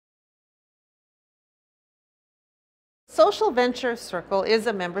Social Venture Circle is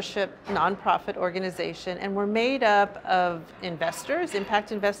a membership nonprofit organization, and we're made up of investors,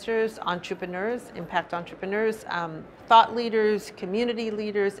 impact investors, entrepreneurs, impact entrepreneurs, thought leaders, community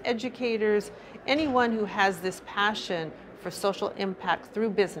leaders, educators, anyone who has this passion for social impact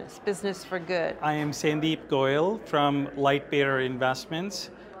through business for good. I am Sandeep Goel from LightBearer Investments,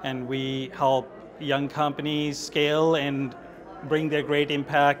 and we help young companies scale and bring their great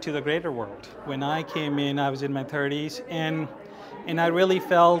impact to the greater world. When I came in, I was in my 30s, and I really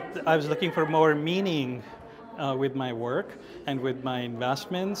felt I was looking for more meaning with my work and with my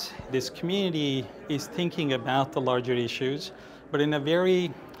investments. This community is thinking about the larger issues, but in a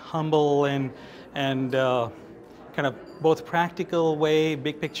very humble and kind of both practical way,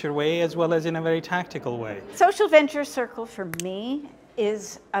 big picture way, as well as in a very tactical way. Social Venture Circle for me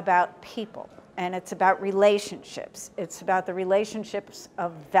is about people. And it's about relationships. It's about the relationships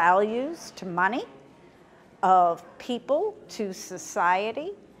of values to money, of people to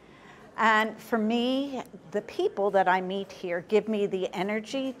society. And for me, the people that I meet here give me the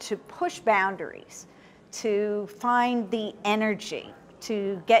energy to push boundaries, to find the energy,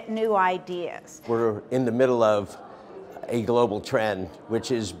 to get new ideas. We're in the middle of a global trend,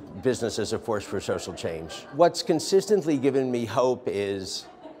 which is business as a force for social change. What's consistently given me hope is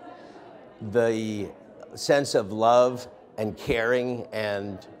the sense of love and caring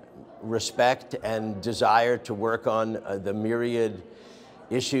and respect and desire to work on the myriad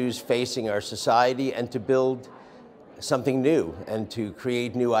issues facing our society and to build something new and to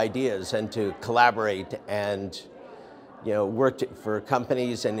create new ideas and to collaborate and work for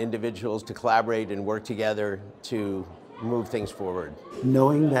companies and individuals to collaborate and work together to move things forward.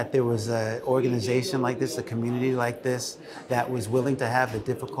 Knowing that there was an organization like this, a community like this, that was willing to have the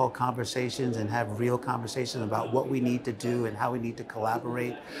difficult conversations and have real conversations about what we need to do and how we need to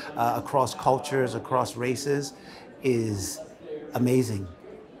collaborate across cultures, across races, is amazing.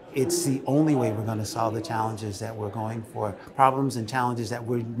 It's the only way we're going to solve the challenges that we're going for, problems and challenges that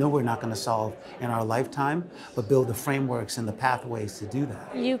we know we're not going to solve in our lifetime, but build the frameworks and the pathways to do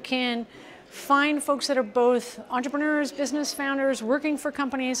that. You can find folks that are both entrepreneurs, business founders, working for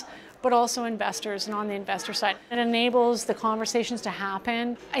companies, but also investors and on the investor side. It enables the conversations to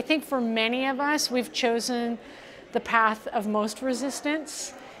happen. I think for many of us, we've chosen the path of most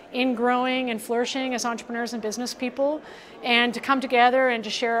resistance in growing and flourishing as entrepreneurs and business people, and to come together and to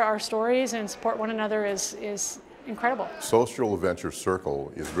share our stories and support one another is incredible. Social Venture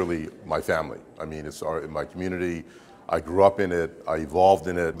Circle is really my family. I mean, it's my community. I grew up in it, I evolved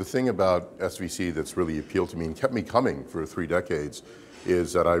in it. The thing about SVC that's really appealed to me and kept me coming for 3 decades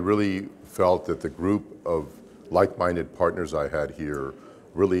is that I really felt that the group of like-minded partners I had here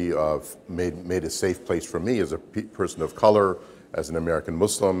really made a safe place for me as a person of color, as an American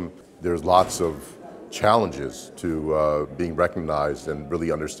Muslim. There's lots of challenges to being recognized and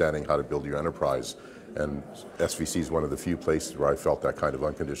really understanding how to build your enterprise. And SVC is one of the few places where I felt that kind of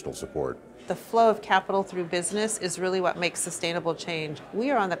unconditional support. The flow of capital through business is really what makes sustainable change.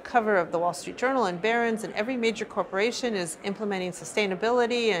 We are on the cover of the Wall Street Journal and Barron's, and every major corporation is implementing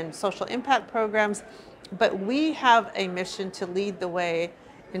sustainability and social impact programs. But we have a mission to lead the way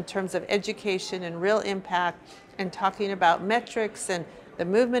in terms of education and real impact, and talking about metrics and the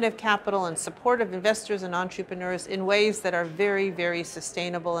movement of capital and support of investors and entrepreneurs in ways that are very, very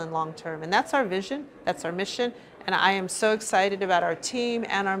sustainable and long-term. And that's our vision, that's our mission, and I am so excited about our team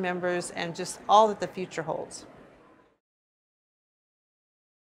and our members and just all that the future holds.